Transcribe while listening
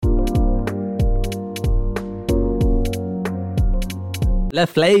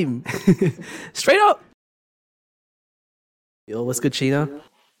Left flame. Straight up. Yo, what's good, Sheena?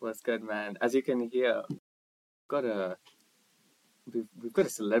 What's good, man? As you can hear, got a we've got a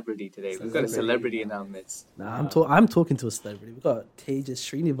celebrity today. We've got a celebrity in our midst. Nah, I'm talking to a celebrity. We've got Tejas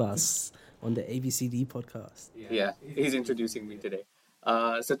Srinivas on the ABCD podcast. Yeah, he's introducing me today.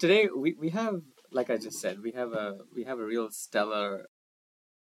 So today we have, like I just said, we have a real stellar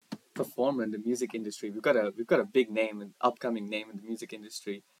performer in the music industry. We've got a big name, an upcoming name in the music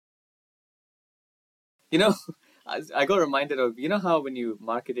industry. You know, I got reminded of, you know how when you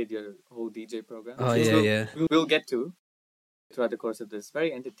marketed your whole DJ program? Oh, which yeah. We'll get to throughout the course of this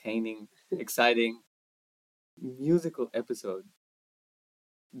very entertaining, exciting, musical episode.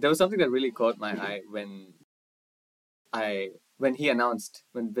 There was something that really caught my eye when he announced,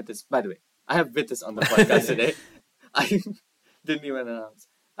 when Vitas, by the way, I have Vitas on the podcast today. I didn't even announce.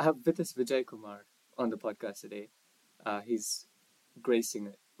 I have Vitas Vijay Kumar on the podcast today. He's gracing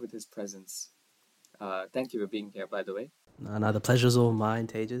it with his presence. Thank you for being here, by the way. No, the pleasure's all mine,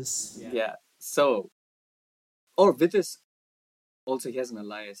 Tejas. Yeah. So, Vitas, also he has an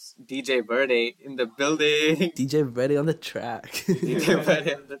alias, DJ VERDE in the building. DJ VERDE on the track. DJ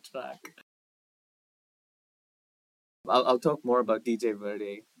VERDE on the track. I'll talk more about DJ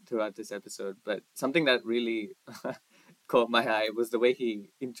VERDE throughout this episode, but something that really caught my eye was the way he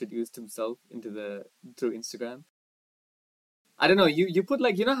introduced himself through Instagram. I don't know, you put,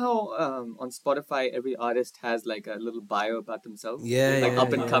 like, you know how on Spotify every artist has like a little bio about themselves? Like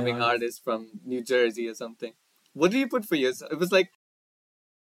up and coming artist from New Jersey or something. What did you put for yours? It was like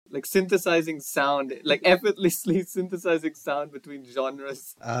synthesizing sound, like effortlessly synthesizing sound between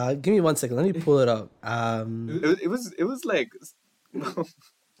genres. Give me 1 second. Let me pull it up. It was like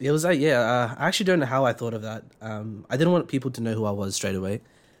It was like, I actually don't know how I thought of that. I didn't want people to know who I was straight away.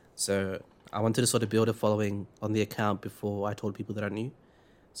 So I wanted to sort of build a following on the account before I told people that I knew,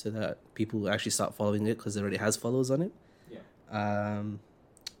 so that people would actually start following it because it already has followers on it. Yeah.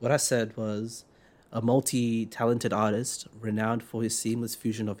 What I said was, a multi-talented artist renowned for his seamless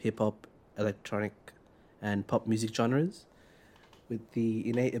fusion of hip-hop, electronic, and pop music genres, with the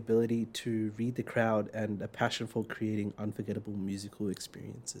innate ability to read the crowd and a passion for creating unforgettable musical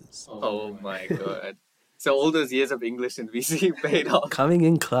experiences. Oh my god. So all those years of English in VC paid off. Coming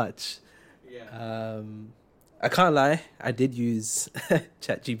in clutch. Yeah. I can't lie, I did use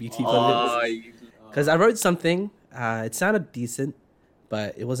ChatGPT for this. Because I wrote something, it sounded decent,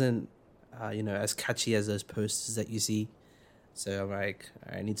 but it wasn't, as catchy as those posters that you see. So I'm like,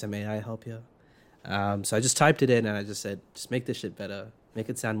 I need some AI help here. So I just typed it in and I just said, just make this shit better. Make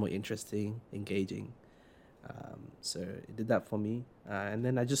it sound more interesting, engaging. So it did that for me. And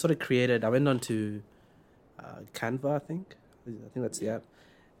then I just sort of I went on to Canva, I think that's the app.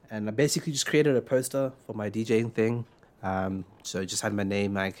 And I basically just created a poster for my DJing thing. So I just had my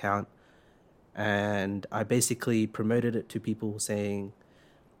name, my account. And I basically promoted it to people saying,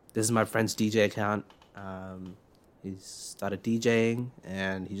 this is my friend's DJ account. He's started DJing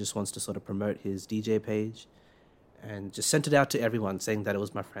and he just wants to sort of promote his DJ page, and just sent it out to everyone saying that it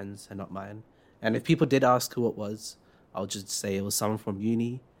was my friend's and not mine. And if people did ask who it was, I'll just say it was someone from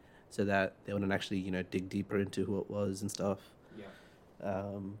uni, so that they wouldn't actually, dig deeper into who it was and stuff. Yeah.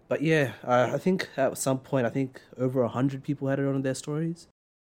 But yeah, I think at some point, over 100 people had it on their stories.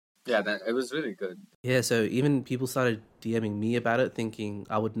 Yeah, it was really good. Yeah, so even people started DMing me about it, thinking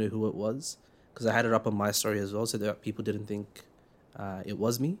I would know who it was, because I had it up on my story as well, so that people didn't think it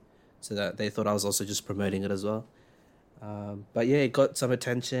was me, so that they thought I was also just promoting it as well. But yeah, it got some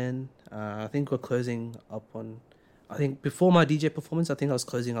attention. I think we're closing up on, before my DJ performance, I was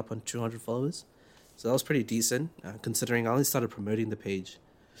closing up on 200 followers. So that was pretty decent, considering I only started promoting the page.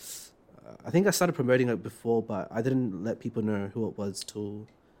 I think I started promoting it before, but I didn't let people know who it was till,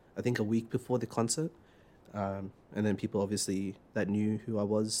 I think, a week before the concert. And then people obviously that knew who I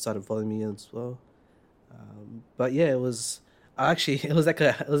was started following me as well. But yeah, it was like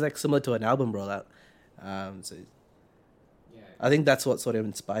similar to an album rollout. So yeah, I think that's what sort of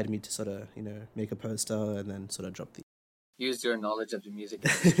inspired me to sort of, make a poster and then sort of drop the... Use your knowledge of the music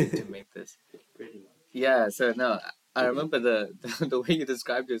industry to make this. Pretty much. Yeah, so no, I remember the way you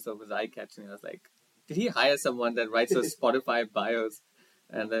described yourself was eye-catching. I was like, did he hire someone that writes those Spotify bios?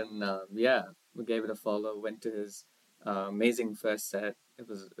 And then, we gave it a follow, went to his amazing first set. It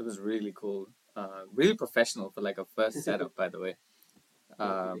was really cool. Really professional for like a first setup, by the way.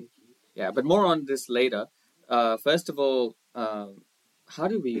 Yeah, but more on this later. First of all, how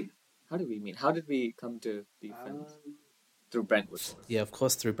did we meet? How did we come to be friends? Through Brentwood. Yeah, of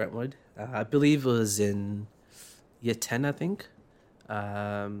course, through Brentwood. I believe it was in year 10, I think.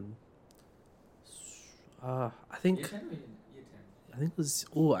 I think... I think it was.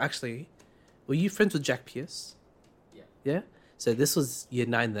 Oh, actually, were you friends with Jack Pierce? Yeah. Yeah. So this was year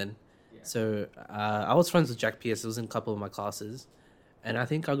 9 then. Yeah. So I was friends with Jack Pierce. It was in a couple of my classes, and I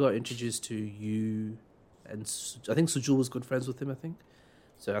think I got introduced to you, and I think Sujul was good friends with him. I think.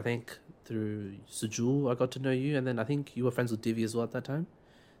 So I think through Sujul I got to know you, and then I think you were friends with Divi as well at that time.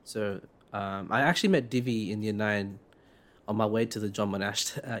 So I actually met Divi in year 9 on my way to the John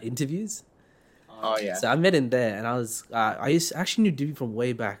Monash interviews. Oh yeah. So I met him there, and actually knew Divi from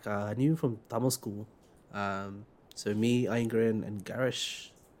way back. I knew him from Tamil school. So me, Aingren, and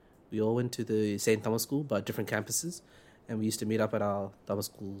Garish, we all went to the same Tamil school, but different campuses, and we used to meet up at our Tamil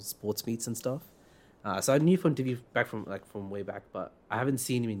school sports meets and stuff. So I knew from Divi back from way back, but I haven't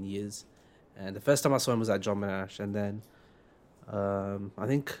seen him in years. And the first time I saw him was at John Monash, and then I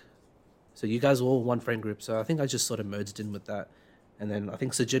think so. You guys were all one friend group, so I think I just sort of merged in with that. And then I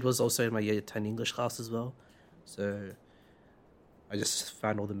think Sajid was also in my year 10 English class as well. So I just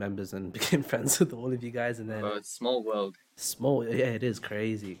found all the members and became friends with all of you guys. And then it's small world. Small, yeah, it is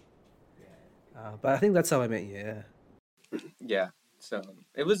crazy. But I think that's how I met you. Yeah. Yeah. So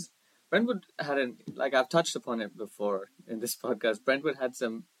it was Brentwood had I've touched upon it before in this podcast. Brentwood had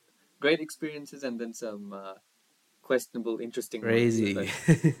some great experiences and then some questionable, interesting crazy. ones.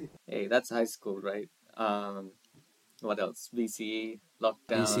 But, hey, that's high school, right? What else? VCE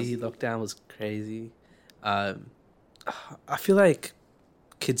lockdown. VCE lockdown was crazy. I feel like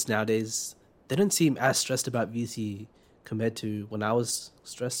kids nowadays, they don't seem as stressed about VCE compared to when I was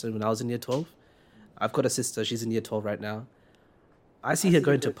stressed and when I was in year 12. I've got a sister, she's in year 12 right now. I see her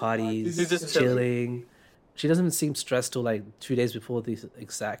going to parties, just chilling. She doesn't seem stressed till like 2 days before the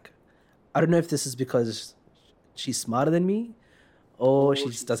exact. I don't know if this is because she's smarter than me or she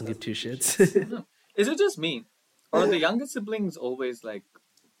just doesn't give two shits. Is it just me? Or are the younger siblings always like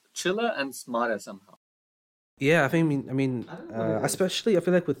chiller and smarter somehow? Yeah, I mean, especially I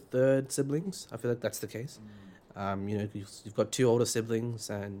feel like with third siblings, I feel like that's the case. You've got 2 older siblings,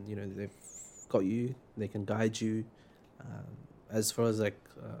 and they've got you. They can guide you. As far as like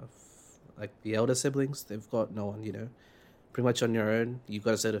the elder siblings, they've got no one. Pretty much on your own. You've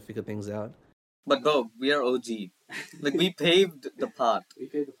got to sort of figure things out. But bro, we are OG. Like we paved the path. We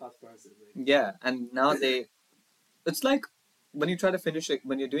paved the path for our siblings. Yeah, and now it's like when you try to finish it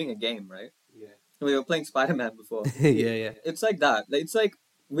when you're doing a game, right? Yeah. We were playing Spider-Man before. yeah. It's like that. It's like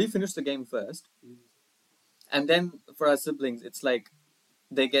we finish the game first, and then for our siblings, it's like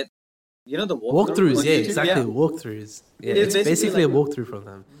they get, the walkthroughs. Yeah, exactly. Yeah. Walkthroughs. Yeah, it's basically a walkthrough from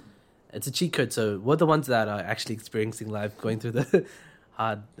them. It's a cheat code. So we're the ones that are actually experiencing life, going through the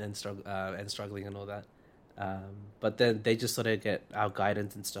hard and struggling and all that. But then they just sort of get our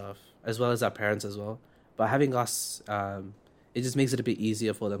guidance and stuff, as well as our parents as well. But having us, it just makes it a bit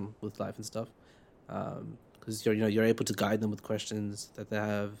easier for them with life and stuff. Because you're able to guide them with questions that they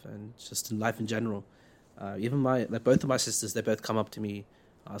have, and just in life in general. Even both of my sisters, they both come up to me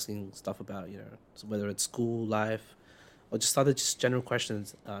asking stuff about whether it's school life or just other general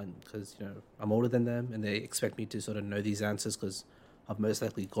questions. Because I'm older than them, and they expect me to sort of know these answers because I've most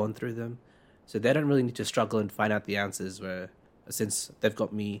likely gone through them. So they don't really need to struggle and find out the answers. Since they've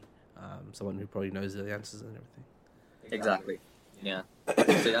got me, someone who probably knows the answers and everything. Exactly. Yeah.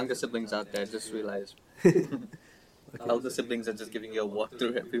 The younger siblings out there, just realize elder siblings are just giving you a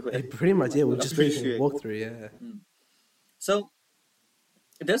walkthrough everywhere. Hey, pretty much, yeah. We're just making a walkthrough, yeah. So,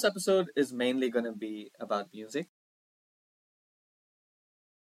 this episode is mainly going to be about music.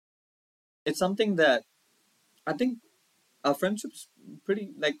 It's something that I think our friendship's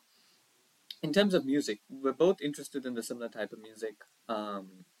pretty, in terms of music, we're both interested in the similar type of music.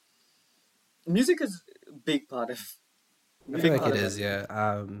 Music is a big part of... I feel like it is,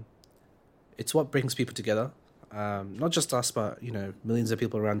 yeah. It's what brings people together. Not just us, but, millions of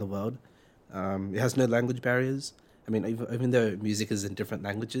people around the world. It has no language barriers. I mean, even though music is in different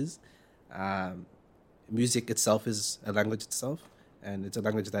languages, music itself is a language itself, and it's a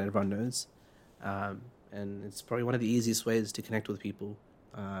language that everyone knows. And it's probably one of the easiest ways to connect with people,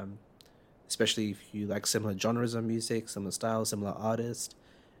 especially if you like similar genres of music, similar styles, similar artists.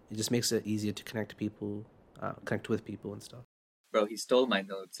 It just makes it easier to connect with people and stuff. Bro, he stole my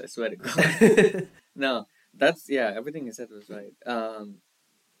notes, I swear to God. No, everything you said was right.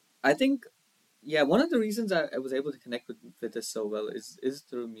 I think, one of the reasons I was able to connect with this so well is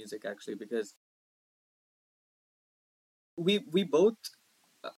through music, actually, because we both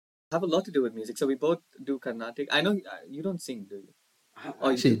have a lot to do with music. So we both do Carnatic. I know you don't sing, do you?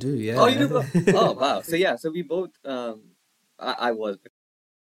 I actually do, yeah. Oh, you do? Oh, wow. So we both, I was.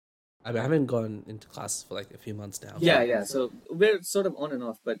 I haven't gone into classes for a few months now. Yeah. So we're sort of on and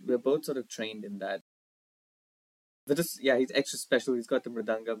off, but we're both sort of trained in that but he's extra special. He's got the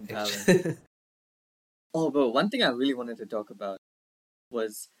mridangam talent. Oh, but one thing I really wanted to talk about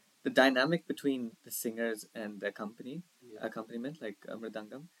was the dynamic between the singers and the accompaniment, like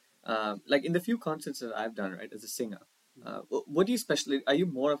mridangam. Like in the few concerts that I've done, right, as a singer, what do you specially? Are you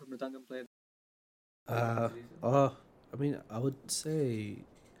more of a mridangam player? I mean, I would say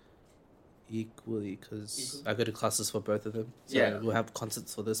equally because I go to classes for both of them. So we'll have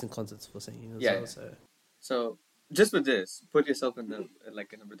concerts for this and concerts for singing as well. So just with this, put yourself in a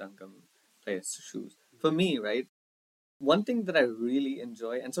mridangam player's shoes. For me, right, one thing that I really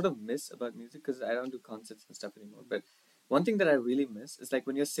enjoy and sort of miss about music, because I don't do concerts and stuff anymore, but one thing that I really miss is like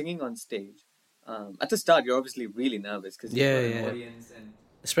when you're singing on stage. At the start, you're obviously really nervous because you've got an audience, and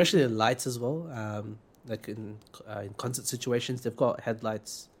especially the lights as well. Like in concert situations, they've got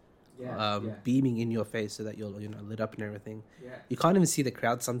headlights beaming in your face so that you're lit up and everything. You can't even see the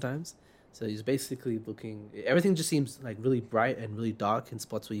crowd sometimes, so it's basically everything just seems like really bright and really dark in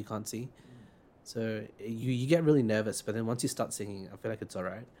spots where you can't see. So you get really nervous, but then once you start singing, I feel like it's all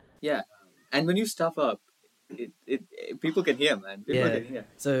right. Yeah, and when you stuff up, it people can hear, man. People can hear.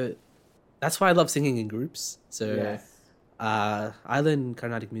 So that's why I love singing in groups. So I learned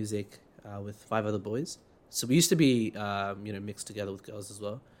Carnatic music with 5 other boys. So we used to be mixed together with girls as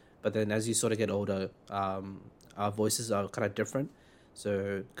well. But then as you sort of get older, our voices are kind of different.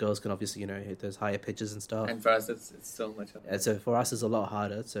 So girls can obviously hit those higher pitches and stuff. And for us, it's so much harder. And so for us, it's a lot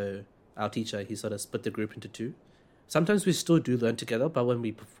harder. So our teacher, he sort of split the group into 2. Sometimes we still do learn together, but when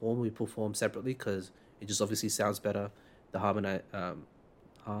we perform separately because it just obviously sounds better. The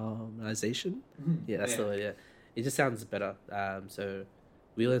harmonization, that's the word. Yeah, it just sounds better. So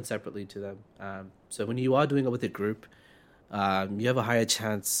we learn separately to them. So when you are doing it with a group, you have a higher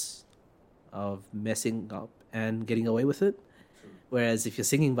chance of messing up and getting away with it. Whereas if you're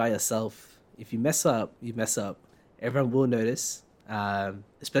singing by yourself, if you mess up, you mess up. Everyone will notice.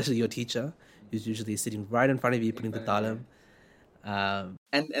 Especially your teacher, who's usually sitting right in front of you, putting the talam.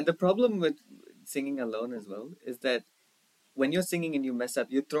 And the problem with singing alone as well is that when you're singing and you mess up,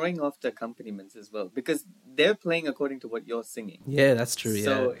 you're throwing off the accompaniments as well because they're playing according to what you're singing. Yeah, that's true.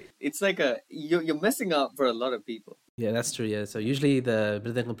 So it's like you're messing up for a lot of people. Yeah, that's true. Yeah, so usually the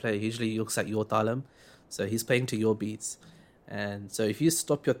mridangam player usually looks at your talam, so he's playing to your beats, and so if you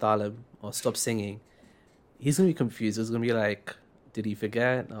stop your talam or stop singing, he's gonna be confused. He's gonna be like, did he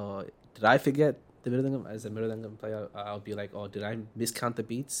forget or did I forget the mridangam? As a mridangam player, I'll be like, oh, did I miscount the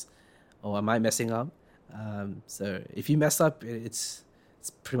beats or am I messing up? So if you mess up, it's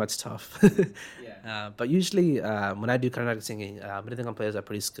pretty much tough. But usually when I do Carnatic singing, mridangam players are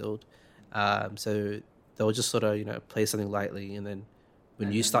pretty skilled. So they'll just sort of play something lightly, and then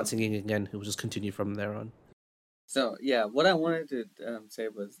when you start singing again, it will just continue from there on. So what I wanted to say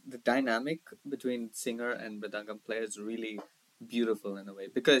was the dynamic between singer and mridangam player is really beautiful in a way,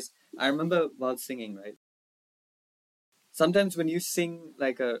 because I remember while singing, right, sometimes when you sing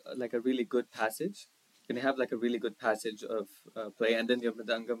like a really good passage, when you have like a really good passage of play, and then your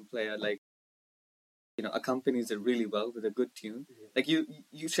mridangam player accompanies it really well with a good tune, like you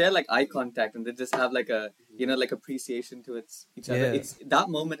share like eye contact and then just have like a like appreciation to each other. It's that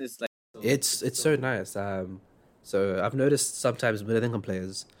moment is like it's so nice. So I've noticed sometimes mridangam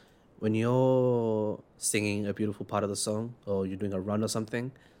players, when you're singing a beautiful part of the song or you're doing a run or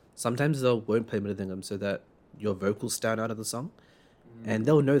something, sometimes they won't play mridangam so that your vocals stand out of the song. And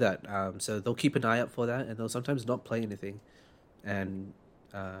they'll know that. So they'll keep an eye out for that, and they'll sometimes not play anything. And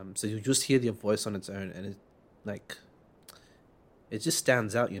so you just hear your voice on its own, and it just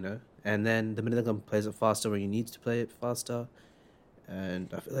stands out, And then the mridangam plays it faster when you need to play it faster.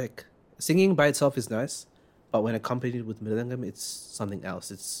 And I feel like singing by itself is nice, but when accompanied with mridangam, it's something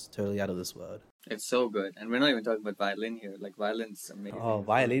else. It's totally out of this world. It's so good. And we're not even talking about violin here. Like, violin's amazing. Oh,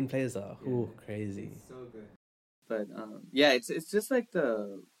 violin players are crazy. It's so good. But it's just like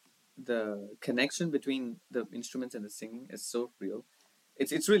the connection between the instruments and the singing is so real.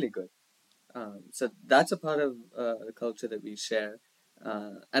 It's really good. So that's a part of the culture that we share.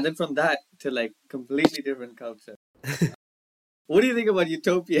 And then from that to like completely different culture. What do you think about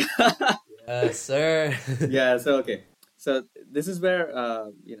Utopia? Sir. Yeah. So okay. So this is where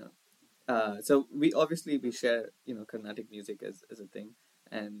so we share Carnatic music as a thing.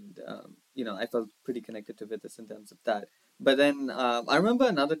 And, I felt pretty connected to Vitas in terms of that. But then I remember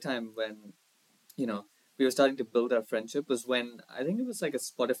another time when, we were starting to build our friendship was when I think it was like a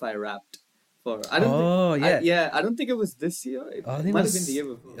Spotify Wrapped for... I don't think it was this year. It might have been the year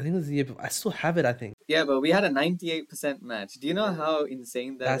before. I think it was the year before. I still have it, I think. Yeah, but we had a 98% match. Do you know how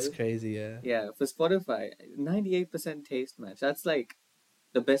insane that is? That's crazy, yeah. Yeah, for Spotify, 98% taste match. That's like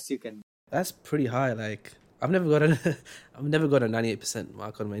the best you can... That's pretty high. Like, I've never got a I've never got a 98%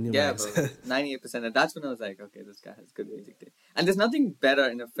 mark on my new Yeah, mics. but 98%. And that's when I was like, okay, this guy has good music taste. And there's nothing better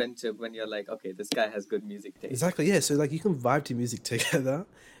in a friendship when you're like, okay, this guy has good music taste. Exactly, yeah. So like you can vibe to music together,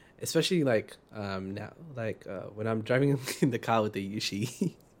 especially like now, like when I'm driving in the car with the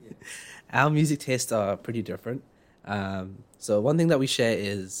Yushi, Yeah. our music tastes are pretty different. So one thing that we share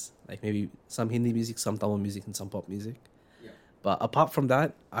is like maybe some Hindi music, some Tamil music, and some pop music. Yeah. But apart from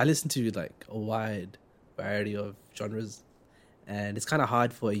that, I listen to like a wide variety of genres, and it's kind of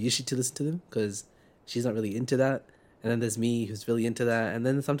hard for Yushi to listen to them because she's not really into that. And then there's me who's really into that, and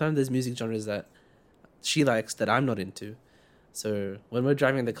then sometimes there's music genres that she likes that I'm not into. So when we're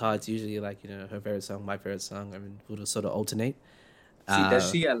driving in the car, it's usually like, you know, her favorite song, my favorite song. I mean, we'll just sort of alternate. See,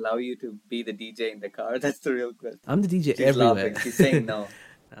 does she allow you to be the DJ in the car? That's the real question. I'm the DJ She's everywhere. laughing. She's saying no.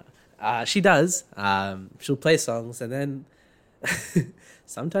 She does. She'll play songs, and then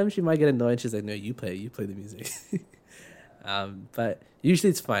sometimes she might get annoyed. She's like, "No, you play the music." But usually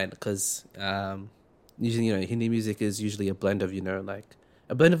it's fine because usually, you know, Hindi music is usually a blend of, you know,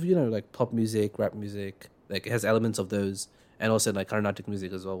 like pop music, rap music. Like it has elements of those, and also like Carnatic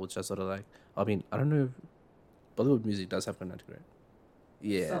music as well, which I sort of like. I mean, I don't know if Bollywood music does have Carnatic, right?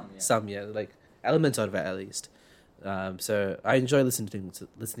 Yeah, some, like elements out of it at least. So I enjoy listening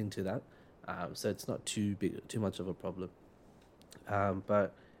to that. So it's not too much of a problem.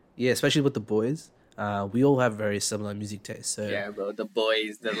 But yeah, especially with the boys, we all have very similar music tastes. So Yeah, bro, the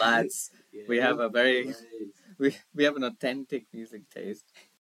boys, the lads, Yeah. we have we have an authentic music taste.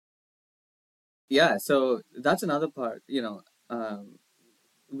 Yeah, so that's another part, you know,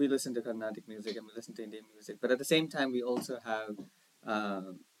 we listen to Carnatic music and we listen to Indian music, but at the same time we also have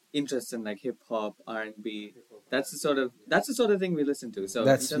interest in like hip hop, R&B. That's the sort of thing we listen to. So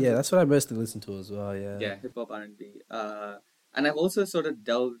that's what I mostly listen to as well. Yeah. hip hop, R&B. And I've also sort of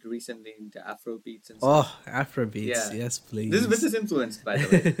delved recently into Afro beats and Oh, stuff. Afro beats, Yeah. yes, please. This is influenced, by the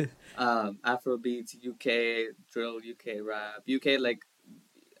way. Afro beats, UK drill, UK rap, UK like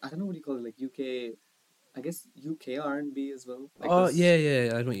I don't know what you call it, like UK. I guess UK R&B as well. Like Oh this-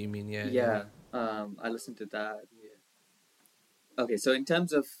 yeah, I know what you mean. yeah. I listened to that. Okay, so in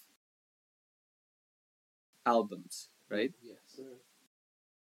terms of albums, right? Yes.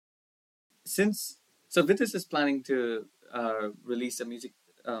 So Vitis is planning to release a music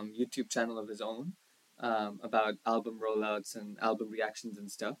YouTube channel of his own about album rollouts and album reactions and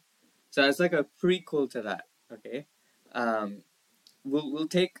stuff. So it's like a prequel to that. Okay, we'll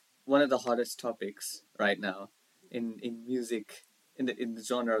take one of the hottest topics right now in music in the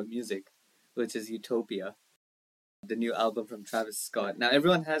genre of music, which is Utopia, the new album from Travis Scott. Now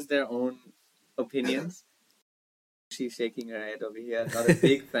everyone has their own opinions. She's shaking her head over here. Not a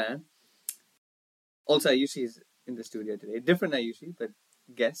big fan. Also, Ayushi is in the studio today. Different Ayushi, but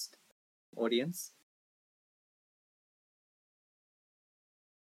guest audience.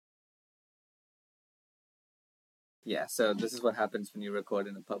 Yeah, so this is what happens when you record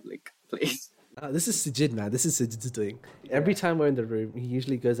in a public place. This is Sujid, man. This is Sujid's doing. Every time we're in the room, he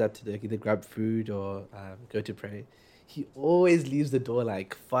usually goes out to either grab food or go to pray. He always leaves the door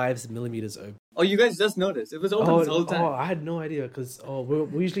like 5 millimeters open. Oh, you guys just noticed. It was open this whole time. Oh, I had no idea because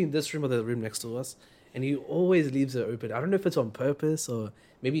we're usually in this room or the room next to us, and he always leaves it open. I don't know if it's on purpose or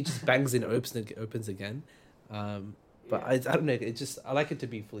maybe he just bangs and opens again. But I don't know. It just I like it to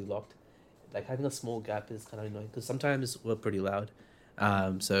be fully locked. Like having a small gap is kind of annoying because sometimes we're pretty loud.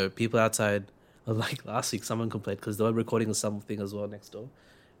 So people outside, like last week, someone complained because they were recording something as well next door,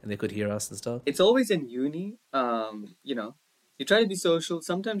 and they could hear us and stuff. It's always in uni. You know, you try to be social.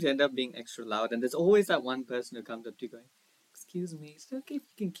 Sometimes you end up being extra loud, and there's always that one person who comes up to you going, "Excuse me, is it okay if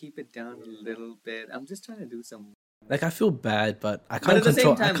you can keep it down a little bit? I'm just trying to do some." Like I feel bad, but I But can't at the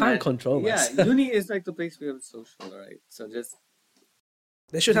control. same time, I can't man, control myself. Yeah, uni is like the place where you're social, right? So just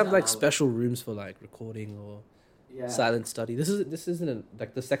They should have like special rooms for like recording or silent study. This isn't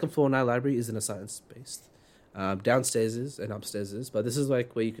like the second floor in our library isn't a science based. Downstairs is and upstairs is, but this is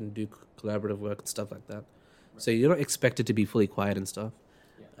like where you can do collaborative work and stuff like that. Right. So you're not expected to be fully quiet and stuff.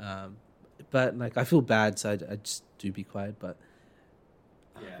 Yeah. But like I feel bad, so I just do be quiet. But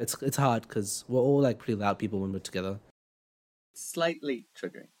it's hard because we're all like pretty loud people when we're together. Slightly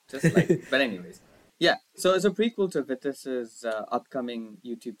triggering, just slightly. But anyways. Yeah, so as a prequel to Vitas's upcoming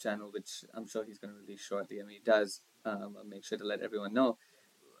YouTube channel, which I'm sure he's going to release shortly, and he does, I'll make sure to let everyone know.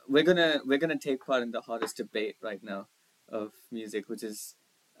 We're gonna take part in the hottest debate right now of music, which is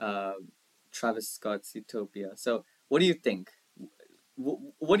Travis Scott's Utopia. So, what do you think?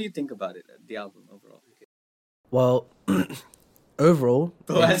 What do you think about it, the album overall? Well, overall,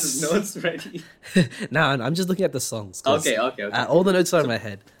 Bro has his notes ready. Nah, I'm just looking at the songs. Okay. All the notes are in my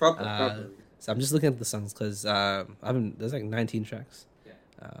head. Proper. So I'm just looking at the songs because there's like 19 tracks.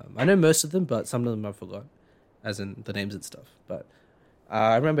 I know most of them, but some of them I forgot, as in the names and stuff. But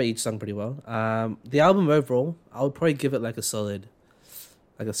I remember each song pretty well. The album overall, I would probably give it like a solid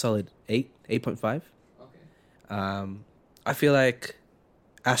 8.5. Okay. I feel like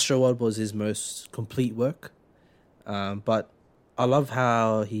Astroworld was his most complete work, but I love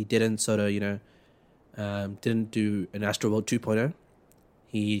how he didn't sort of didn't do an Astroworld 2.0.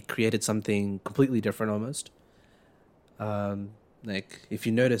 He created something completely different almost. Like if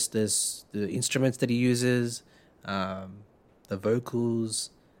you notice, there's the instruments that he uses, the vocals,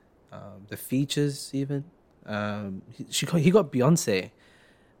 the features even. He got Beyonce.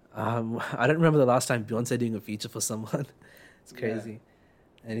 I don't remember the last time Beyonce doing a feature for someone. It's crazy. Yeah.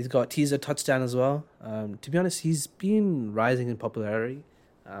 And he's got Teaser Touchdown as well. To be honest, he's been rising in popularity.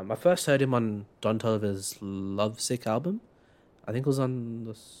 I first heard him on Don Toliver's Lovesick album. I think it was on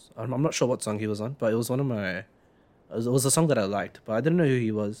this. I'm not sure what song he was on, but it was one of my. It was a song that I liked, but I didn't know who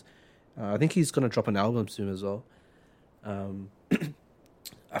he was. I think he's gonna drop an album soon as well.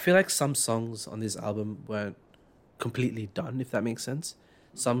 I feel like some songs on this album weren't completely done, if that makes sense.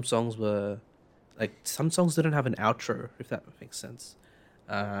 Some songs didn't have an outro, if that makes sense.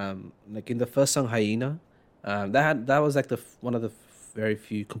 Like in the first song, Hyena, that was like one of the very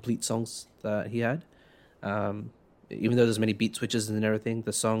few complete songs that he had. Even though there's many beat switches and everything,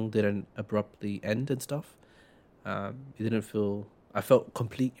 the song didn't abruptly end and stuff. I felt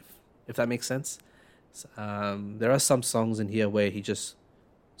complete, if that makes sense. There are some songs in here where he just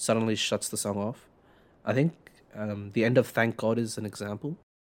suddenly shuts the song off. I think the end of Thank God is an example.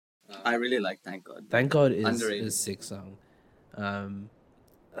 I really like Thank God. Thank God is a sick song.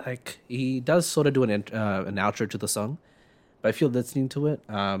 Like he does sort of do an outro to the song, but if you're listening to it,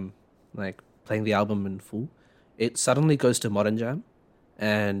 like playing the album in full, it suddenly goes to Modern Jam,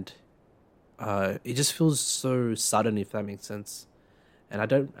 and it just feels so sudden, if that makes sense. And I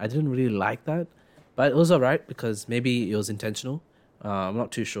didn't really like that, but it was alright because maybe it was intentional. I'm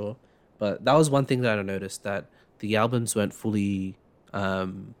not too sure, but that was one thing that I noticed, that the albums weren't fully.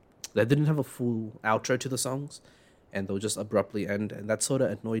 They didn't have a full outro to the songs, and they'll just abruptly end, and that sort of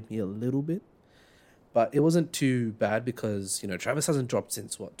annoyed me a little bit. But it wasn't too bad because Travis hasn't dropped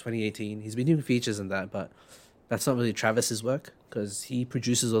since 2018. He's been doing features and that, but that's not really Travis's work because he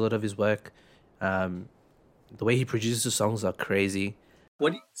produces a lot of his work. The way he produces the songs are crazy.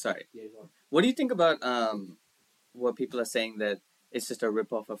 What do you think about what people are saying that it's just a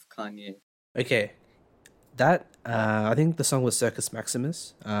ripoff of Kanye? Okay, that I think the song was Circus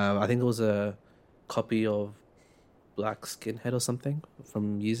Maximus. I think it was a copy of Black Skinhead or something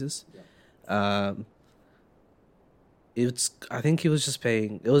from Yeezus. Yeah. I think he was just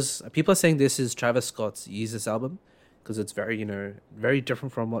paying. It was people are saying this is Travis Scott's Yeezus album because it's very very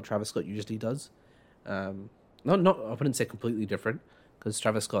different from what Travis Scott usually does. Not I wouldn't say completely different because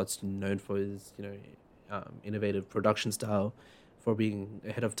Travis Scott's known for his innovative production style, for being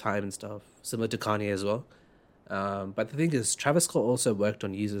ahead of time and stuff, similar to Kanye as well. But the thing is, Travis Scott also worked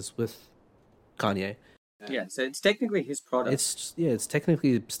on Yeezus with Kanye. Yeah, so it's technically his product. It's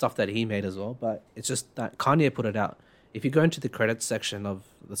technically stuff that he made as well, but it's just that Kanye put it out. If you go into the credits section of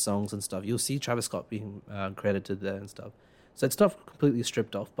the songs and stuff, you'll see Travis Scott being credited there and stuff. So it's not completely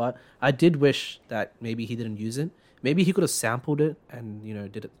stripped off, but I did wish that maybe he didn't use it. Maybe he could have sampled it and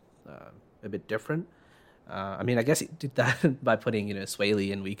did it a bit different. I mean, I guess he did that by putting Sway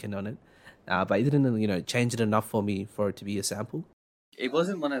Lee and Weeknd on it, but he didn't change it enough for me for it to be a sample. It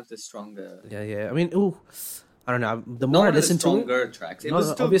wasn't one of the stronger. Yeah. I mean, I don't know. The more I listen to it, tracks. It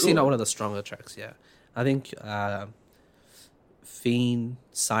was still obviously good. Not one of the stronger tracks. Yeah, I think Fiend,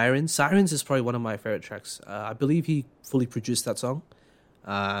 Sirens is probably one of my favorite tracks. I believe he fully produced that song.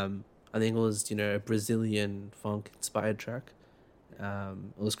 I think it was a Brazilian funk inspired track. It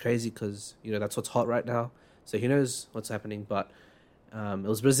was crazy because that's what's hot right now. So he knows what's happening. But it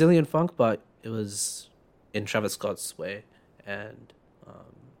was Brazilian funk, but it was in Travis Scott's way, and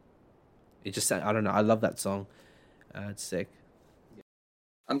it just, I don't know. I love that song. It's sick.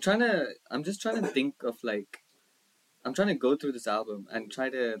 I'm just trying to think of I'm trying to go through this album and try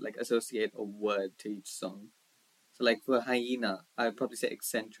to associate a word to each song. So for Hyena, I'd probably say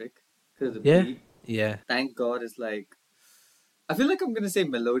eccentric because of the beat. Yeah. Thank God is I feel like I'm gonna say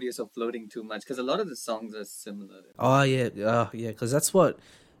melodious or floating too much because a lot of the songs are similar. Oh yeah, because that's what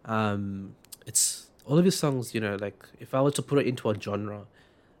it's all of his songs. If I were to put it into a genre,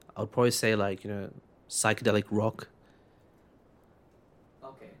 I would probably say psychedelic rock.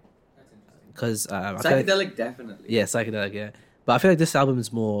 Okay, that's interesting. Because psychedelic, definitely. Yeah, psychedelic. Yeah, but I feel like this album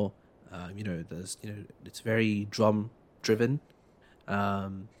is more, it's very drum driven.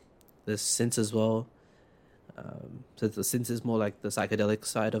 There's the synths as well. So the synths is more like the psychedelic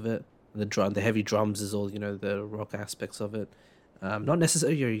side of it. The heavy drums is all the rock aspects of it. Not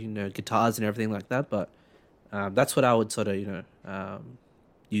necessarily your guitars and everything like that, but that's what I would sort of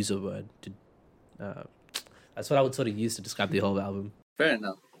use a word to. That's what I would sort of use to describe the whole album. Fair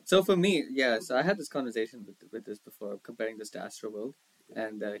enough. So for me, yeah. So I had this conversation with this before, comparing this to Astroworld,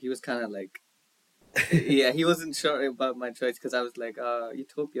 and he was kind of like, yeah, he wasn't sure about my choice because I was like,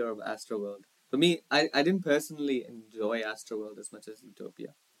 Utopia or Astroworld. For me, I didn't personally enjoy Astroworld as much as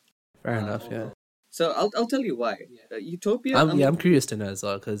Utopia. Fair enough, yeah. So I'll tell you why. Utopia. I'm curious to know as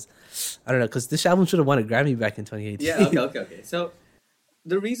well because I don't know because this album should have won a Grammy back in 2018. Yeah. Okay. So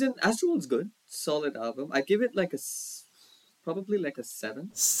the reason Astroworld's good, solid album. I give it like probably like a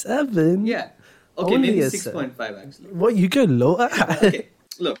 7. 7? Yeah. Okay, Only maybe a 6.5 actually. What, you go lower? Okay,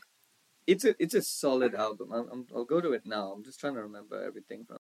 look, it's a solid album. I'll go to it now. I'm just trying to remember everything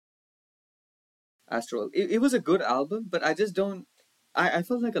from Astroworld. It was a good album, but I just don't. I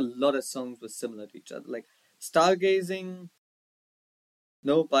felt like a lot of songs were similar to each other. Like Stargazing,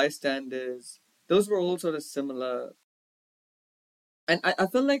 No Bystanders. Those were all sort of similar. And I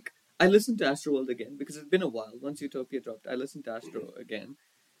felt like I listened to Astroworld again because it's been a while. Once Utopia dropped, I listened to Astro again.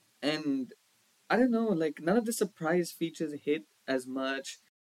 And I don't know, like none of the surprise features hit as much.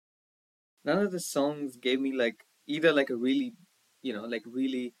 None of the songs gave me like either like a really, like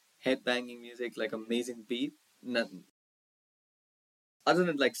really headbanging music, like amazing beat. Nothing. Other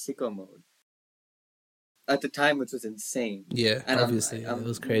than like Sicko Mode. At the time, which was insane. Yeah, and obviously. It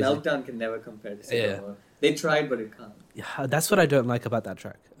was crazy. Meltdown can never compare to Sicko Mode. They tried, but it can't. Yeah, that's what I don't like about that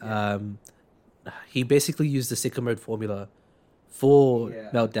track. Yeah. He basically used the Sicko Mode formula for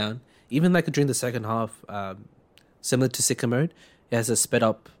Meltdown. Even like during the second half, similar to Sicko Mode, it has a sped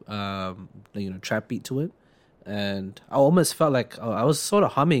up, trap beat to it. And I almost felt like I was sort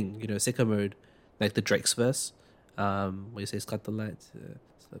of humming, Sicko Mode, like the Drake's verse. Where he says, "Cut the lights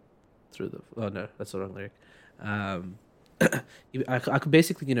through the." Oh no, that's the wrong lyric. I could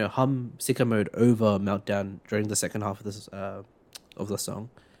basically, hum Sicko Mode over Meltdown during the second half of this of the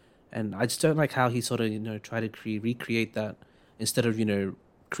song, and I just don't like how he sort of try to recreate that instead of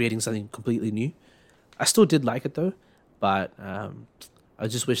creating something completely new. I still did like it though, but I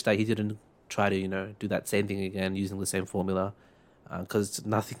just wish that he didn't try to do that same thing again using the same formula, because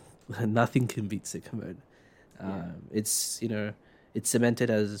nothing can beat Sicko Mode. It's it's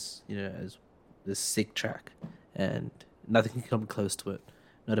cemented as as this sick track, and nothing can come close to it.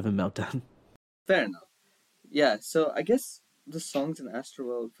 Not even Meltdown. Fair enough. Yeah, so I guess the songs in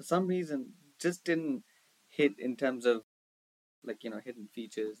Astroworld for some reason just didn't hit in terms of like hidden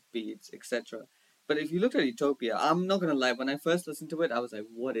features, beats, etc. But if you look at Utopia, I'm not gonna lie. When I first listened to it, I was like,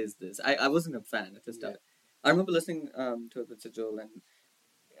 "What is this?" I wasn't a fan at the start. I remember listening to it with Sajol, and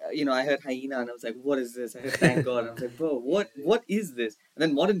I heard Hyena, and I was like, "What is this?" I heard Thank God, and I was like, "Bro, what is this?" And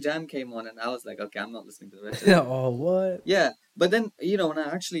then Modern Jam came on, and I was like, "Okay, I'm not listening to the rest of it." Oh, what? Yeah, but then when I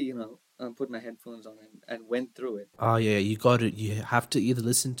actually put my headphones on and went through it. Oh yeah, you got it. You have to either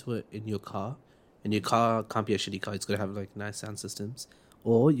listen to it in your car, and your car can't be a shitty car. It's got to have like nice sound systems,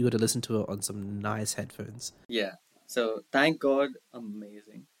 or you got to listen to it on some nice headphones. Yeah. So Thank God,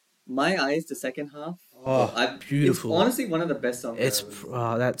 amazing. My Eyes, the second half. Beautiful. It's honestly one of the best songs. It's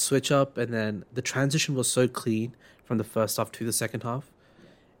that switch up, and then the transition was so clean from the first half to the second half,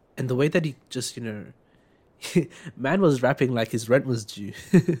 and the way that he just man was rapping like his rent was due.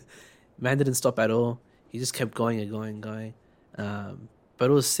 Man didn't stop at all. He just kept going and going and going. But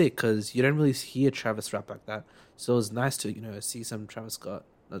it was sick because you don't really hear Travis rap like that. So it was nice to see some Travis Scott,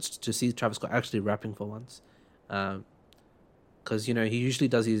 to see Travis Scott actually rapping for once. Because he usually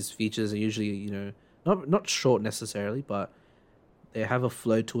does his features are usually not short necessarily, but they have a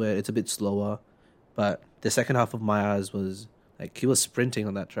flow to it. It's a bit slower, but the second half of My Eyes was like he was sprinting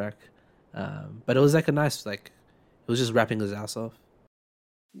on that track. But it was like a nice he was just rapping his ass off.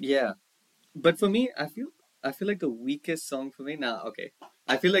 Yeah, but for me, I feel like the weakest song for me now. Okay,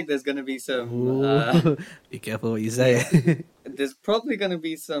 I feel like there's gonna be some. Be careful what you say. There's probably gonna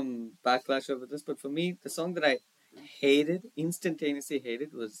be some backlash over this, but for me, the song that I instantaneously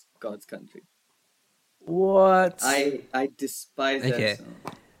hated, was God's Country. What? I despise that song.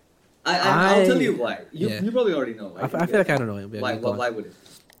 I'll tell you why. You probably already know. I feel like I don't know. Why would it?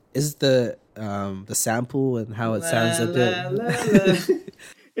 Is the sample and how it sounds a bit.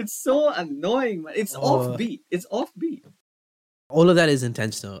 It's so annoying, man. It's offbeat. It's offbeat. All of that is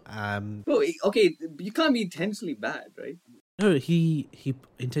intentional. Bro, okay, you can't be intentionally bad, right? No, he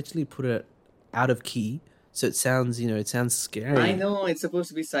intentionally put it out of key, so it sounds scary. I know it's supposed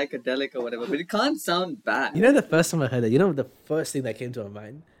to be psychedelic or whatever, but it can't sound bad. The first time I heard it, the first thing that came to my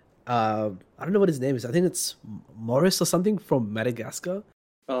mind, I don't know what his name is. I think it's Morris or something from Madagascar.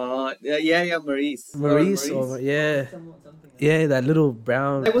 Yeah, Maurice. Maurice, yeah. Yeah, that little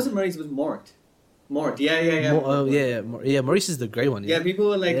brown. It wasn't Maurice, it was Mort. Yeah. Maurice is the grey one. Yeah, people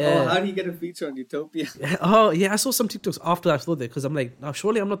were like, how do you get a feature on Utopia? Oh, yeah, I saw some TikToks after I thought that because I'm like, no,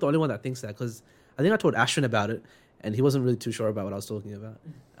 surely I'm not the only one that thinks that because I think I told Ashwin about it and he wasn't really too sure about what I was talking about.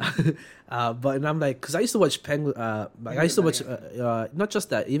 But I'm like, because I used to watch I used to watch, not just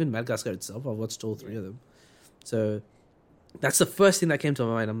that, even Madagascar itself. I've watched all three of them. So that's the first thing that came to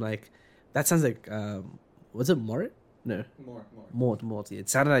my mind. I'm like, that sounds like, was it Mort? No. Mort. Yeah, it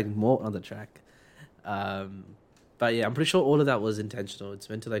sounded like Mort on the track. But yeah, I'm pretty sure all of that was intentional. It's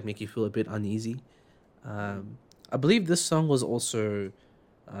meant to like make you feel a bit uneasy. I believe this song was also,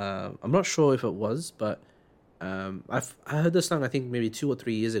 I'm not sure if it was, but I heard this song I think maybe 2 or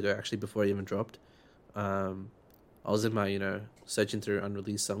 3 years ago actually before it even dropped. I was in my searching through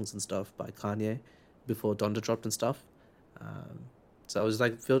unreleased songs and stuff by Kanye before Donda dropped and stuff. So I was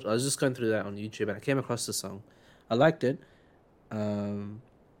like I was just going through that on YouTube and I came across the song. I liked it. I'm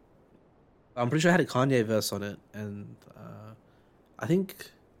pretty sure it had a Kanye verse on it, and I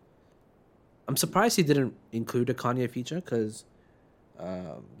think I'm surprised he didn't include a Kanye feature because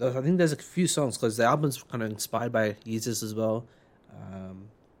I think there's a few songs because the album's kind of inspired by Yeezus as well.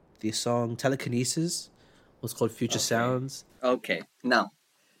 The song Telekinesis was called Future Sounds. Okay, now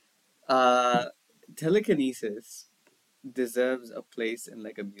Telekinesis deserves a place in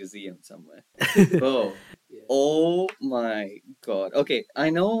like a museum somewhere. Oh my god. Okay, I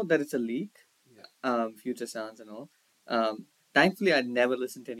know that it's a leak. Future Sounds and all. Thankfully I never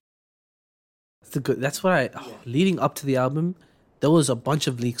listened to any. That's what leading up to the album, there was a bunch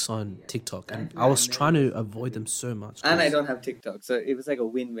of leaks on TikTok and I was trying to avoid them so much. And I don't have TikTok, so it was like a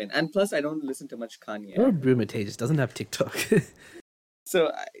win-win. And plus I don't listen to much Kanye. Or Bruno Tages doesn't have TikTok.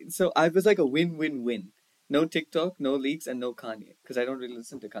 So I was like a win-win-win. No TikTok, no leaks, and no Kanye. Because I don't really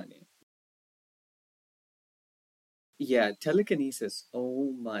listen to Kanye. Yeah, Telekinesis.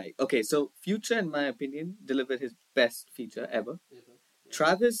 Oh my. Okay, so Future, in my opinion, delivered his best feature ever.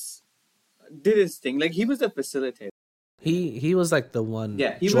 Travis did his thing. Like, he was the facilitator. He was like the one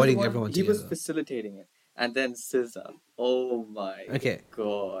joining everyone together. He was facilitating it. And then SZA. Oh my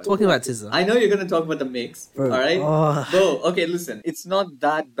god. Talking about SZA. I know you're going to talk about the mix. Bro, alright? Bro, okay, listen. It's not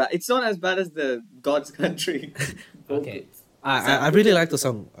that bad. It's not as bad as the God's Country. Okay. I really like the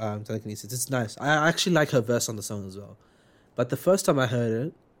song Telekinesis. It's nice. I actually like her verse on the song as well. But the first time I heard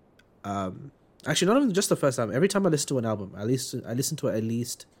it, actually not even just the first time. Every time I listen to an album, I listen to it at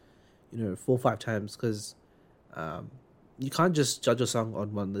least 4 or 5 times because you can't just judge a song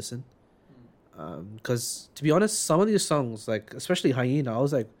on one listen. Because to be honest, some of these songs, like especially Hyena, I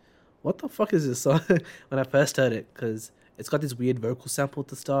was like, what the fuck is this song when I first heard it? Because it's got this weird vocal sample at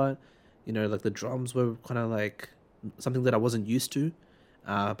the start. Like the drums were kind of like something that I wasn't used to.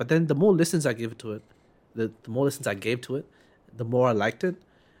 But then the more listens I give to it, the more listens I gave to it, the more I liked it.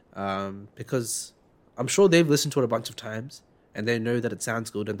 Because I'm sure they've listened to it a bunch of times and they know that it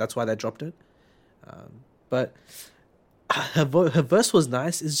sounds good and that's why they dropped it. But her verse was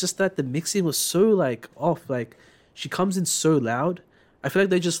nice. It's just that the mixing was so like off. Like she comes in so loud. I feel like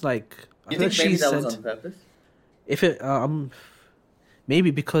they just like. You think maybe that was on purpose? If it maybe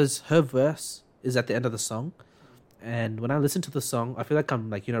because her verse is at the end of the song, and when I listen to the song, I feel like I'm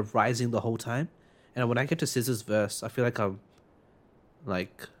like rising the whole time, and when I get to SZA's verse, I feel like I'm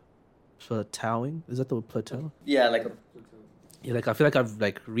like plateauing. Is that the plateau? Yeah, like a. Yeah, like I feel like I've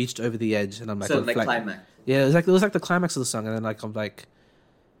like reached over the edge, and I'm like so like climax. Yeah, it was like the climax of the song, and then like I've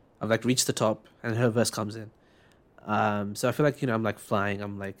like reached the top, and her verse comes in. So I feel like I'm like flying,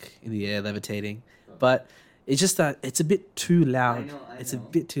 I'm like in the air, levitating, but it's just that it's a bit too loud. I know. It's a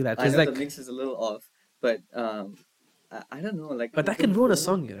bit too loud. I know like, the mix is a little off, but I don't know, like. But that can ruin a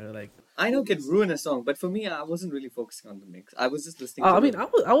song, like. I know it can ruin a song, but for me, I wasn't really focusing on the mix. I was just listening.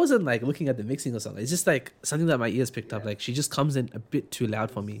 I wasn't like looking at the mixing or something. It's just like something that my ears picked up. Like she just comes in a bit too loud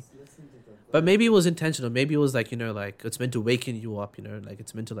for me. But maybe it was intentional. Maybe it was like like it's meant to waken you up. Like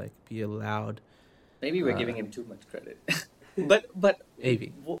it's meant to like be loud. Maybe we're giving him too much credit. but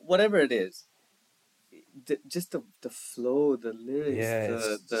maybe whatever it is, just the flow, the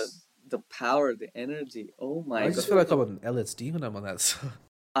lyrics, the power, the energy. Oh my! I just feel like I'm on LSD when I'm on that song.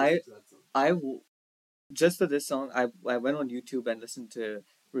 Just for this song, I went on YouTube and listened to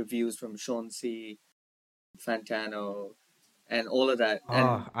reviews from Sean C, Fantano, and all of that.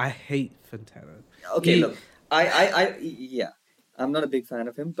 And I hate Fantano. Okay, look, I'm not a big fan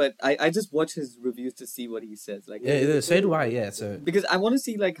of him, but I just watch his reviews to see what he says. Like, so do I. Yeah, so because I want to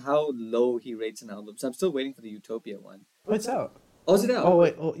see like how low he rates an album. So I'm still waiting for the Utopia one. Oh, it's out. Oh, is it out? Oh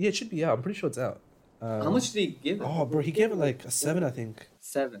wait, oh yeah, it should be out. I'm pretty sure it's out. How much did he give it? Oh, bro, he gave it like a 7, I think.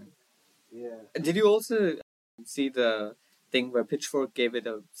 7. Yeah. Did you also see the thing where Pitchfork gave it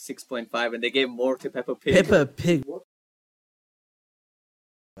a 6.5 and they gave more to Peppa Pig? Peppa Pig.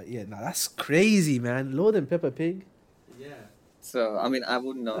 But yeah, nah, that's crazy, man. Lower than Peppa Pig. Yeah. So I mean, I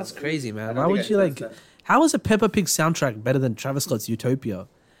wouldn't know. That's crazy, I man. don't Why think would I you like? trust that. How is a Peppa Pig soundtrack better than Travis Scott's Utopia?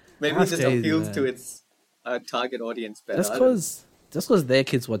 Maybe That's it just crazy, appeals man. to its target audience better. Just because their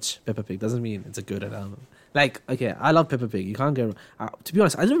kids watch Peppa Pig doesn't mean it's a good album. Like, okay, I love Peppa Pig. You can't get. To be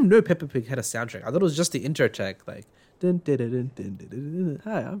honest, I didn't even know Peppa Pig had a soundtrack. I thought it was just the intro track, like. Dun, dun, dun, dun, dun, dun, dun, dun.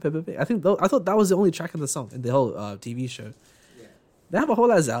 Hi, I'm Peppa Pig. I thought that was the only track in the song in the whole TV show. Yeah. They have a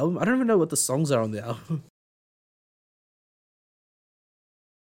whole ass album. I don't even know what the songs are on the album.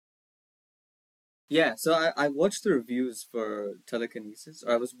 Yeah, so I watched the reviews for Telekinesis,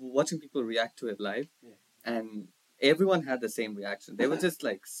 or I was watching people react to it live, and everyone had the same reaction. They were just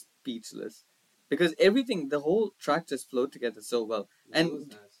like speechless because the whole track just flowed together so well.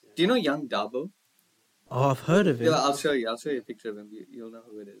 And do you know Young Dabo? Oh, I've heard of it. Yeah, I'll show you a picture of him. You'll know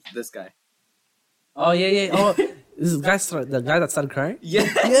who it is. This guy. Oh yeah. Oh, this is the guy that started crying.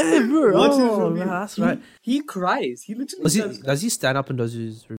 Yeah, Yeah, bro. Watch his Oh, review. man, that's right. He cries. He literally Does he stand up and does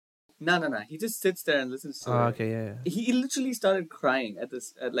his? No. He just sits there and listens to Oh, it. okay, yeah. He literally started crying at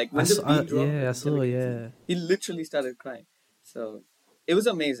this, like when the beat dropped. Yeah, I saw. Yeah. He literally started crying. So it was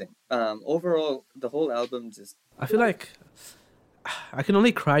amazing. Overall, the whole album just. I feel like I can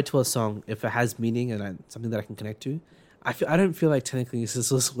only cry to a song if it has meaning and something that I can connect to. I don't feel like technically this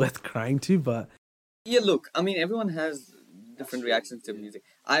was worth crying to, but Yeah, look. I mean, everyone has different reactions to music.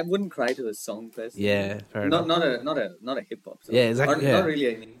 I wouldn't cry to a song personally. yeah, fair enough. Not a hip hop song. Yeah, exactly. Not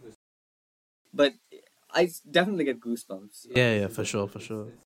really an English. But I definitely get goosebumps. Yeah, for sure.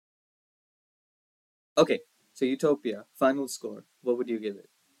 Okay, so Utopia, final score. What would you give it?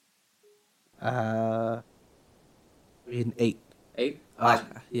 In 8. 8?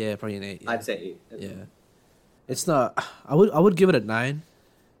 Yeah, probably an 8. Yeah. I'd say 8. Yeah, it's not. I would give it a 9.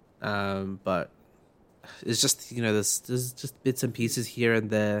 But it's just there's just bits and pieces here and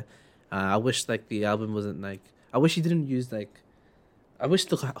there. I wish like the album wasn't like. I wish he didn't use like. I wish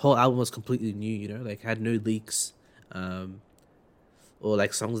the whole album was completely new. Like had no leaks, or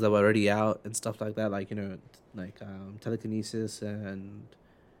like songs that were already out and stuff like that. Like Telekinesis and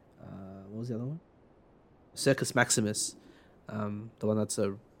what was the other one? Circus Maximus, the one that's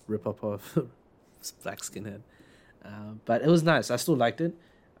a rip off of Black Skinhead. But it was nice. I still liked it.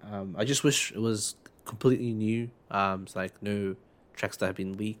 I just wish it was completely new. It's like no tracks that have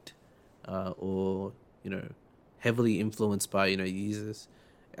been leaked, or heavily influenced by Yeezus.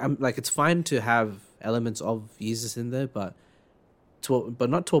 Like it's fine to have elements of Yeezus in there, but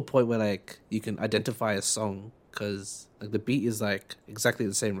not to a point where like you can identify a song because like the beat is like exactly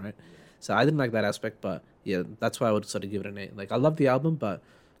the same, right? So I didn't like that aspect, but yeah, that's why I would sort of give it an 8. Like I love the album, but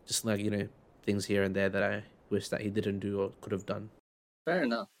just like things here and there that I wish that he didn't do or could have done. Fair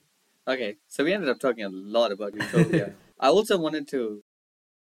enough. Okay, so we ended up talking a lot about Utopia. I also wanted to.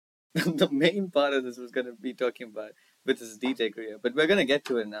 The main part of this was going to be talking about with his DJ career, but we're going to get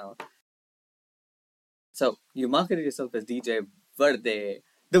to it now. So, you marketed yourself as DJ VERDE.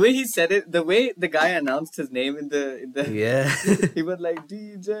 The way he said it, the way the guy announced his name in the Yeah. he was like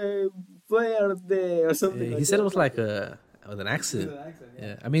DJ VERDE or something. He said it was like with an accent.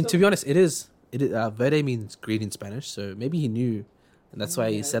 Yeah. I mean, to be honest, it is Verde means green in Spanish, so maybe he knew, and that's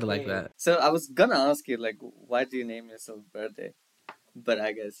why he said it like that. So I was gonna ask you like, why do you name yourself VERDE? But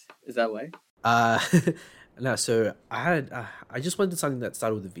I guess is that why? No. So I just wanted something that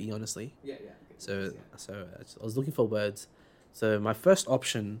started with a V, honestly. Yeah. So I was looking for words. So my first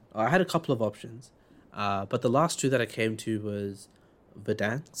option, I had a couple of options, but the last two that I came to was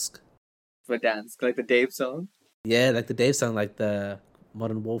Verdansk. Verdansk, like the Dave song. Yeah, like the Dave song, like the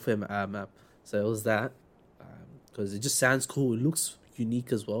Modern Warfare map. So it was that, because it just sounds cool. It looks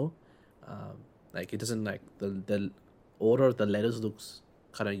unique as well. Like it doesn't like the order of the letters looks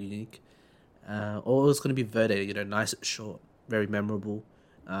kind of unique. Or it's gonna be Verde, nice and short, very memorable.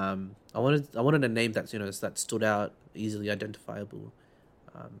 I wanted a name that's that stood out, easily identifiable.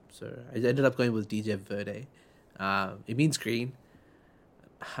 So I ended up going with DJ Verde. It means green.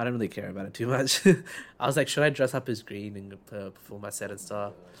 I don't really care about it too much. I was like, should I dress up as green and perform my set and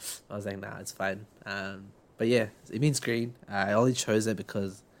stuff? I was like, nah, it's fine. But yeah, it means green. I only chose it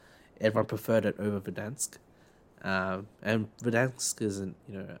because everyone preferred it over Verdansk. And Verdansk isn't,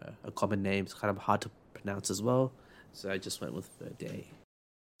 a common name. It's kind of hard to pronounce as well. So I just went with Verde.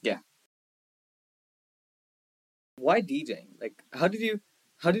 Yeah. Why DJing? Like, how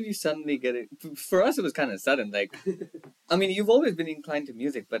How did you suddenly get it? For us, it was kind of sudden. Like, I mean, you've always been inclined to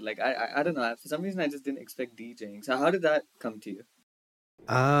music, but like, I don't know. For some reason, I just didn't expect DJing. So how did that come to you?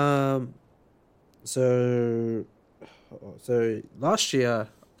 Um, so last year,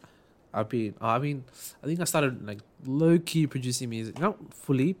 I mean, I think I started like low key producing music, not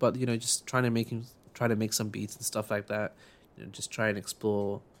fully, but just trying to make some beats and stuff like that. Just try and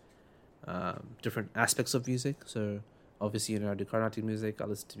explore different aspects of music. So obviously, I do Carnatic music, I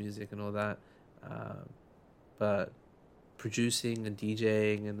listen to music and all that. But producing and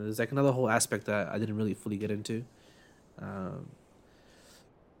DJing, and there's like another whole aspect that I didn't really fully get into. Um,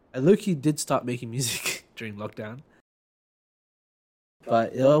 I low-key did start making music during lockdown.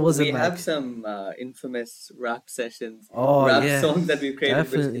 But it wasn't. We like... have some infamous rap sessions, rap songs that we've created,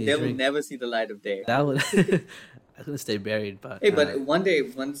 definitely. Which they will never see the light of day. That would I could stay buried, but hey, but one day,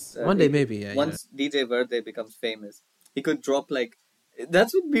 one day maybe, yeah. Once DJ VERDE becomes famous, he could drop like.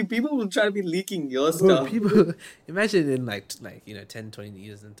 That's what people will try to be leaking your stuff. People imagine in like 10, 20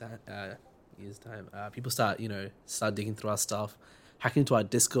 years in time, people start digging through our stuff, hacking into our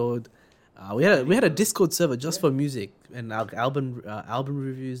Discord. We had a Discord server just for music and our album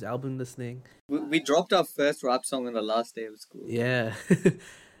reviews, album listening. We dropped our first rap song on the last day of school. Yeah.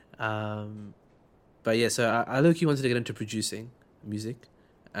 But yeah, so I low-key wanted to get into producing music.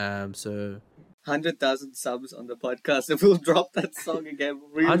 So 100,000 subs on the podcast, and we'll drop that song again.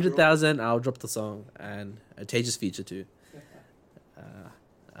 100,000, I'll drop the song and a Tejas feature too.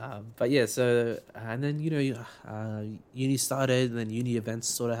 But yeah, so and then uni started, and then uni events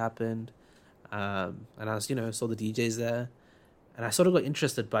sort of happened, and I was saw the DJs there, and I sort of got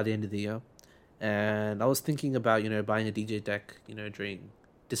interested by the end of the year, and I was thinking about buying a DJ deck during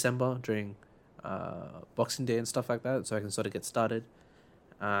December, during Boxing Day and stuff like that, so I can sort of get started.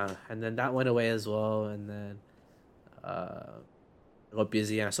 And then that went away as well, and then I got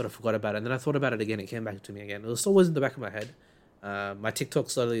busy and I sort of forgot about it. And then I thought about it again. It came back to me again. It still was in the back of my head. My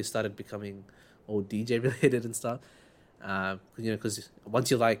TikTok slowly started becoming all DJ related and stuff. Because once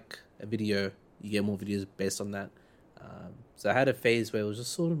you like a video, you get more videos based on that. So I had a phase where it was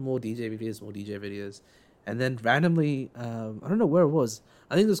just sort of more DJ videos. And then randomly, I don't know where it was.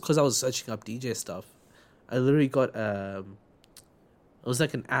 I think it was because I was searching up DJ stuff. I literally got... it was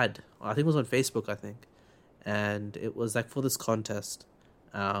like an ad. I think it was on Facebook, and it was like for this contest,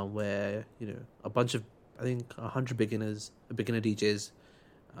 where a bunch of 100 beginner DJs,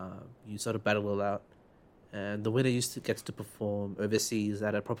 you sort of battle it out, and the winner gets to perform overseas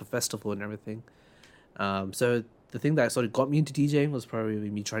at a proper festival and everything. So the thing that sort of got me into DJing was probably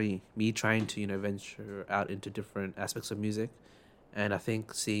me trying to venture out into different aspects of music, and I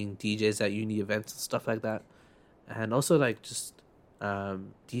think seeing DJs at uni events and stuff like that, and also like just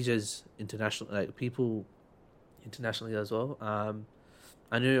DJs international, like people internationally as well.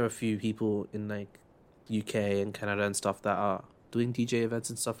 I know a few people in like UK and Canada and stuff that are doing DJ events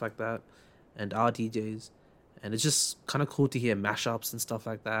and stuff like that, and are DJs, and it's just kind of cool to hear mashups and stuff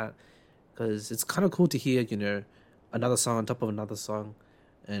like that, because it's kind of cool to hear another song on top of another song,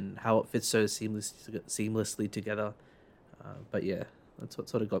 and how it fits so seamlessly together. But yeah, that's what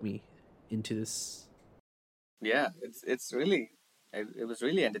sort of got me into this. Yeah, it's really. It was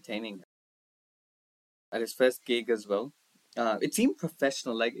really entertaining. At his first gig as well, it seemed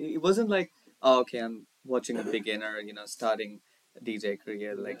professional. Like it wasn't like, oh, okay, I'm watching a beginner, starting a DJ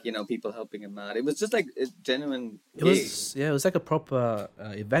career. Like people helping him out. It was just like a genuine. It was like a proper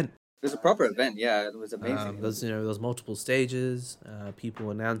event. It was a proper event. Yeah, it was amazing. There's multiple stages.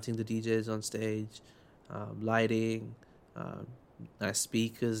 People announcing the DJs on stage, lighting, nice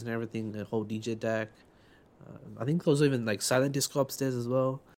speakers and everything. The whole DJ deck. I think there was even like silent disco upstairs as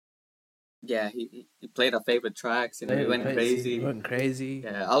well. Yeah, he played our favorite tracks. He went crazy.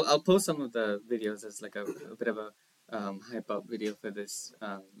 Yeah, I'll post some of the videos as like a bit of a hype up video for this.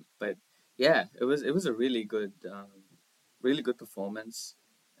 But yeah, it was a really good performance,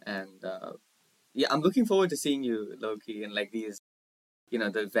 and yeah, I'm looking forward to seeing you, Loki, in like these,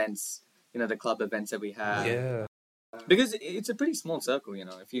 the events, the club events that we have. Yeah, because it's a pretty small circle,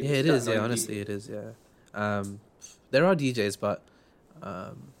 If you it is. Yeah, honestly, it is. Yeah. There are DJs, but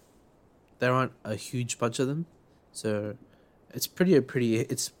there aren't a huge bunch of them, so it's a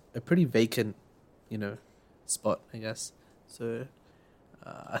pretty vacant, spot, I guess. So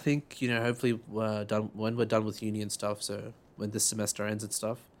I think hopefully when we're done with uni and stuff. So when this semester ends and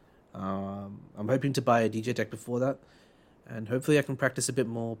stuff, I'm hoping to buy a DJ deck before that, and hopefully I can practice a bit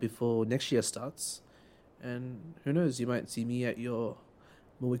more before next year starts. And who knows, you might see me at your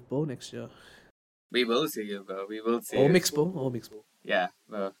Warwick Ball next year. We will see you, bro. We will see you. Or you. Mixed Ball. Yeah,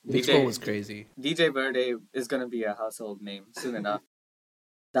 bro. Mixed Ball was crazy. DJ VERDE is going to be a household name soon enough.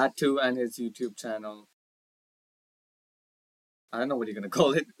 That too, and his YouTube channel. I don't know what you're gonna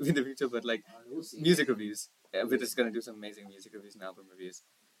call it in the future, but like music reviews. We're just gonna do some amazing music reviews and album reviews.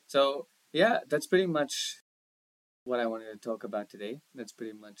 So yeah, that's pretty much what I wanted to talk about today. That's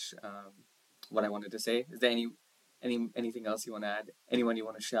pretty much what I wanted to say. Is there anything else you want to add? Anyone you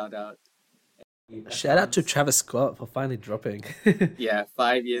want to shout out? Shout out to Travis Scott for finally dropping. Yeah,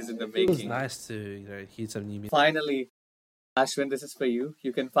 5 years in the making. It was nice to hear some new music. Finally, Ashwin, this is for you.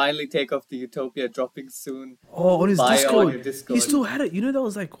 You can finally take off the Utopia dropping soon. Oh, on his Discord. Discord. He still had it. You know, that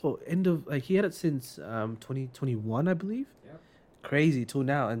was like end of he had it since 2021, I believe. Yeah. Crazy till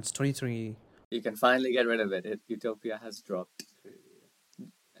now, and it's 2020. You can finally get rid of it. Utopia has dropped.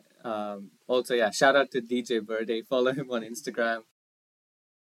 Also, yeah, shout out to DJ VERDE. Follow him on Instagram.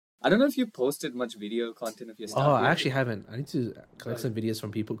 I don't know if you posted much video content of your stuff. Oh, I actually haven't. I need to collect some videos from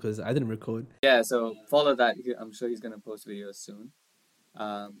people because I didn't record. Yeah, so follow that. I'm sure he's going to post videos soon.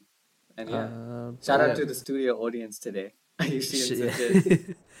 And yeah, shout out to the studio audience today. I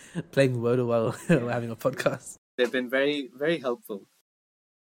usually playing VERDE while having a podcast. They've been very, very helpful.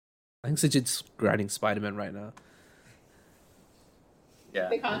 I think Sajid's grinding Spider-Man right now. Yeah.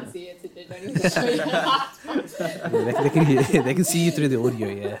 They can't see it, so they don't even show you that. They can see you through the audio,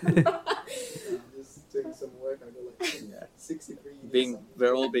 yeah. I'm just doing some work. I got like 63.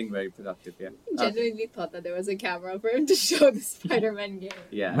 We're all being very productive, yeah. Genuinely thought that there was a camera for him to show the Spider-Man game.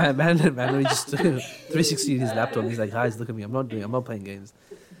 Yeah. Man, he just 360 his laptop. He's like, guys, look at me. I'm not playing games.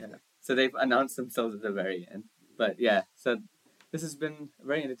 Yeah. So they've announced themselves at the very end. But yeah, so this has been a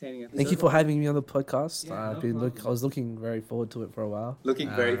very entertaining episode. Thank you for having me on the podcast. Yeah, I was looking very forward to it for a while. Looking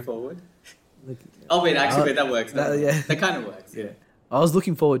very forward? Wait, that works. That kind of works, yeah. I was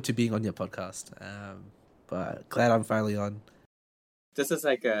looking forward to being on your podcast, but glad I'm finally on. This is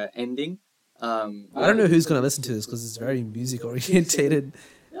like a ending. I don't know who's going to listen to this because it's very music orientated.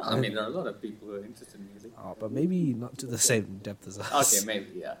 Yeah, I mean, there are a lot of people who are interested in music. Oh, but maybe not to the same depth as us. Okay,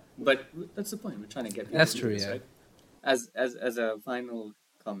 maybe, yeah. But that's the point. We're trying to get people That's to true, this, yeah. right? As a final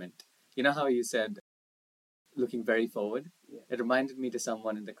comment, you know how you said looking very forward? Yeah. It reminded me to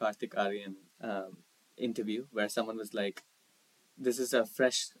someone in the Karthik Aryan interview where someone was like, "This is a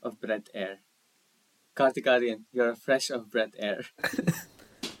fresh of breath air." Karthik Aryan, you're a fresh of breath air.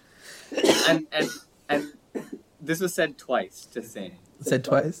 and this was said twice, just saying. Said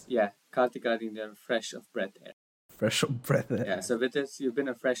twice? Yeah, Karthik Aryan, you're a fresh of breath air. Fresh of breath air. Yeah, so with this, you've been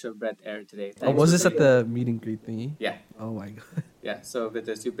a fresh of breath air today. Was this at the meet and greet thingy? Yeah. Oh my god. Yeah, so with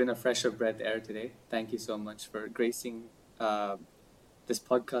this, you've been a fresh of breath air today. Thank you so much for gracing this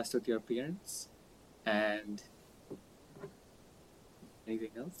podcast with your appearance. And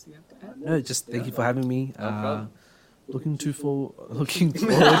anything else you have to add? No, just thank you for having me. No problem. Looking forward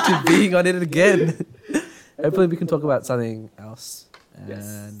to being on it again. Hopefully we can talk about something else. And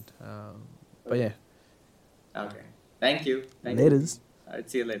Yes. But yeah. Okay. Thank you. Laters. All right,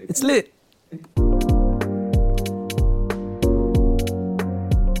 see you later. It's lit.